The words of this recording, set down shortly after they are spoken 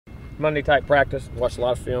Monday type practice, watch a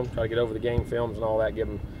lot of film, try to get over the game films and all that, give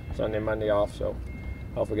them Sunday, Monday off. So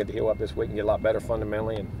hopefully get to heal up this week and get a lot better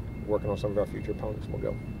fundamentally and working on some of our future opponents. We'll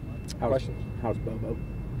go. Questions? How's Bobo?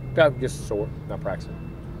 Just sore, not practicing.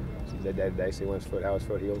 See day to day, see when his foot, how his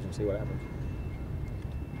foot heals, and see what happens.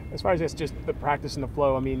 As far as that's just the practice and the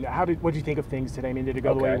flow, I mean, what did you think of things today? I mean, did it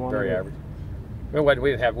go the way you wanted? Very average.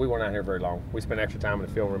 We weren't out here very long. We spent extra time in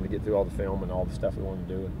the film room to get through all the film and all the stuff we wanted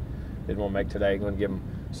to do. And didn't want to make today. Going to give them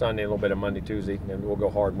Sunday, a little bit of Monday, Tuesday, and then we'll go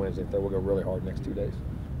hard Wednesday. We'll go really hard next 2 days.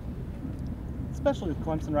 Especially with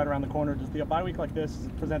Clemson right around the corner, does the bye week like this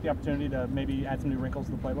present the opportunity to maybe add some new wrinkles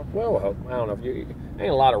to the playbook? Well, I don't know.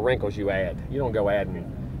 Ain't a lot of wrinkles you add. You don't go adding.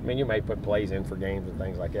 I mean, you may put plays in for games and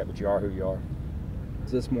things like that, but you are who you are.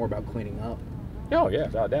 Is this more about cleaning up? Oh, yeah,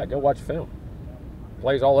 without doubt. Go watch the film.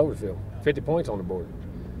 Plays all over the field. 50 points on the board.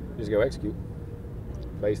 Just go execute.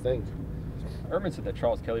 Base things. Urban said that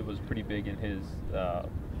Charles Kelly was pretty big in his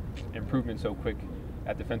improvement so quick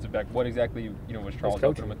at defensive back. What exactly, was Charles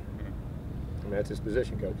helping him with? I mean, that's his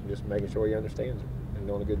position coach, just making sure he understands it and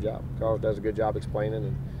doing a good job. Charles does a good job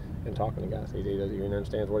explaining and talking to guys. He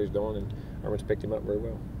understands what he's doing, and Urban's picked him up very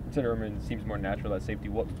well. You said Urban seems more natural at safety.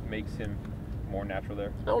 What makes him more natural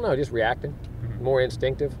there? I don't know, just reacting, more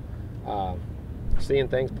instinctive, seeing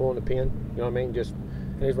things, pulling the pin, you know what I mean?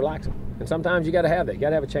 And he's relaxing. And sometimes you got to have that. You got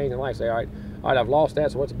to have a change in life. Say, all right, I've lost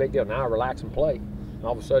that, so what's the big deal? Now I relax and play. And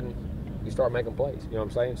all of a sudden, you start making plays. You know what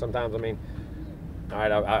I'm saying? Sometimes, all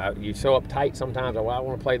right, you so uptight sometimes. Well, I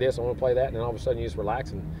want to play this, I want to play that, and then all of a sudden you just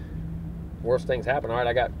relax, and worse things happen. All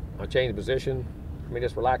right, I changed position.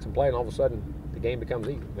 Just relax and play, and all of a sudden the game becomes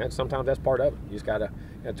easy. Sometimes that's part of it. You just gotta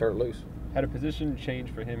turn it loose. Had a position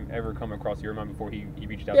change for him ever come across your mind before he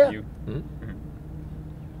reached out to you?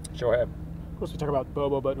 Sure have. Of course, we talk about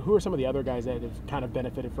Bobo, but who are some of the other guys that have kind of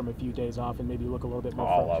benefited from a few days off and maybe look a little bit more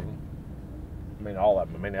All fresh? of them. All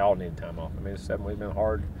of them. They all need time off. It's 7 weeks, been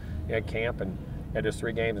hard. You had camp and you had just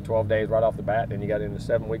 3 games in 12 days right off the bat. Then you got into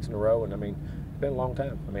 7 weeks in a row, and it's been a long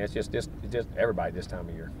time. It's just everybody this time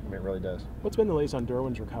of year. It really does. What's been the latest on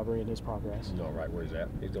Derwin's recovery and his progress? No, right where he's at.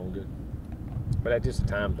 He's doing good. But that's just a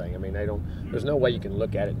time thing. There's no way you can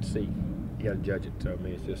look at it and see. You got to judge it. So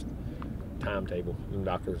it's just timetable, and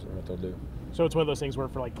doctors and what they'll do. So it's one of those things where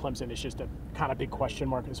for like Clemson, it's just a kind of big question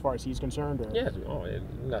mark as far as he's concerned? Or? Yeah,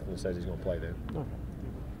 nothing says he's going to play then. Okay.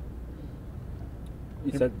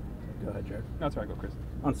 You said, go ahead, Jared. No, that's right, go Chris.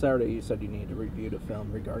 On Saturday, you said you needed to review the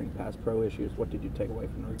film regarding past pro issues. What did you take away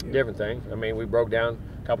from the review? Different things. We broke down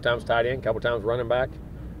a couple times tight end, a couple times running back,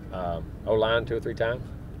 O-line 2 or 3 times.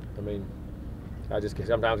 I just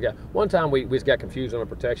sometimes one time we just got confused on the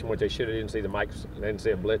protection, which they should have didn't see the mics, they didn't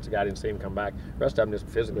see a blitz, the guy didn't see him come back. The rest of them just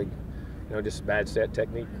physically, just bad set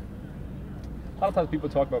technique. A lot of times people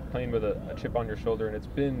talk about playing with a chip on your shoulder, and it's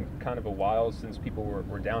been kind of a while since people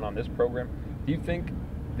were down on this program. Do you think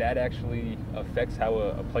that actually affects how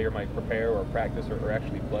a player might prepare or practice or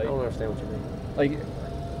actually play? I don't understand what you mean.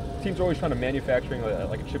 Teams are always trying to manufacturing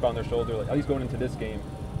like a chip on their shoulder. At least going into this game,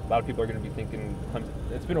 a lot of people are going to be thinking,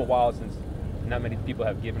 it's been a while since not many people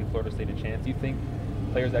have given Florida State a chance. Do you think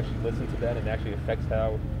players actually listen to that and it actually affects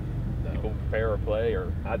how people prepare or play?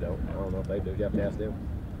 Or I don't know if they do. You have to ask them.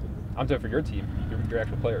 I'm talking for your team, your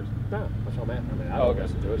actual players. No, that's what I'm at. I don't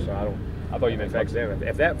listen to it, so I thought you meant affects them.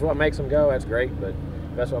 If that's what makes them go, that's great. But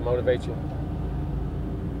if that's what motivates you.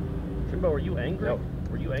 Jimbo, were you angry? No.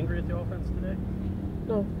 Were you angry at the offense today?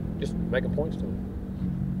 No, just making points to them.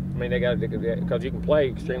 They got because you can play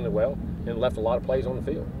extremely well and left a lot of plays on the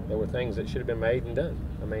field. There were things that should have been made and done.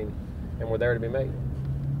 And were there to be made.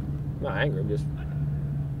 I'm not angry. I'm just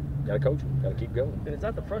got to coach them. Got to keep going. And is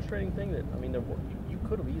that the frustrating thing that you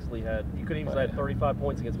could have easily had? You could have easily had 35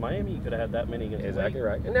 points against Miami. You could have had that many against. Exactly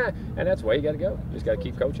right. And that's the way you got to go. You just got to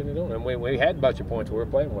keep coaching and doing it. And we had a bunch of points where we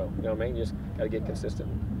were playing well. You know what I mean? You just got to get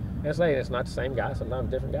consistent. And it's not the same guy.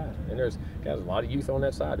 Sometimes different guys. And there's a lot of youth on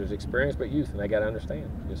that side. There's experience, but youth, and they got to understand.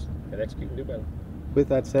 Just got to execute and do better. With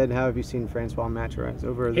that said, how have you seen Francois Maturaz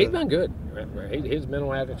over the... He's been good. His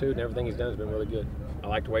mental attitude and everything he's done has been really good. I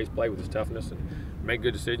like the way he's played with his toughness and made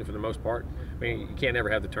good decisions for the most part. You can't ever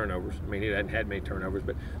have the turnovers. He hadn't had many turnovers,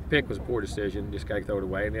 but the pick was a poor decision. Just got to throw it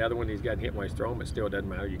away. And the other one, he's gotten hit when he's thrown, but still doesn't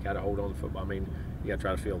matter. You got to hold on to the football. You got to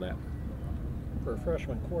try to feel that. For a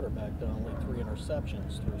freshman quarterback, done only 3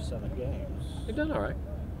 interceptions through 7 games. He's done all right.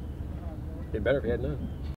 It'd be better if he had none.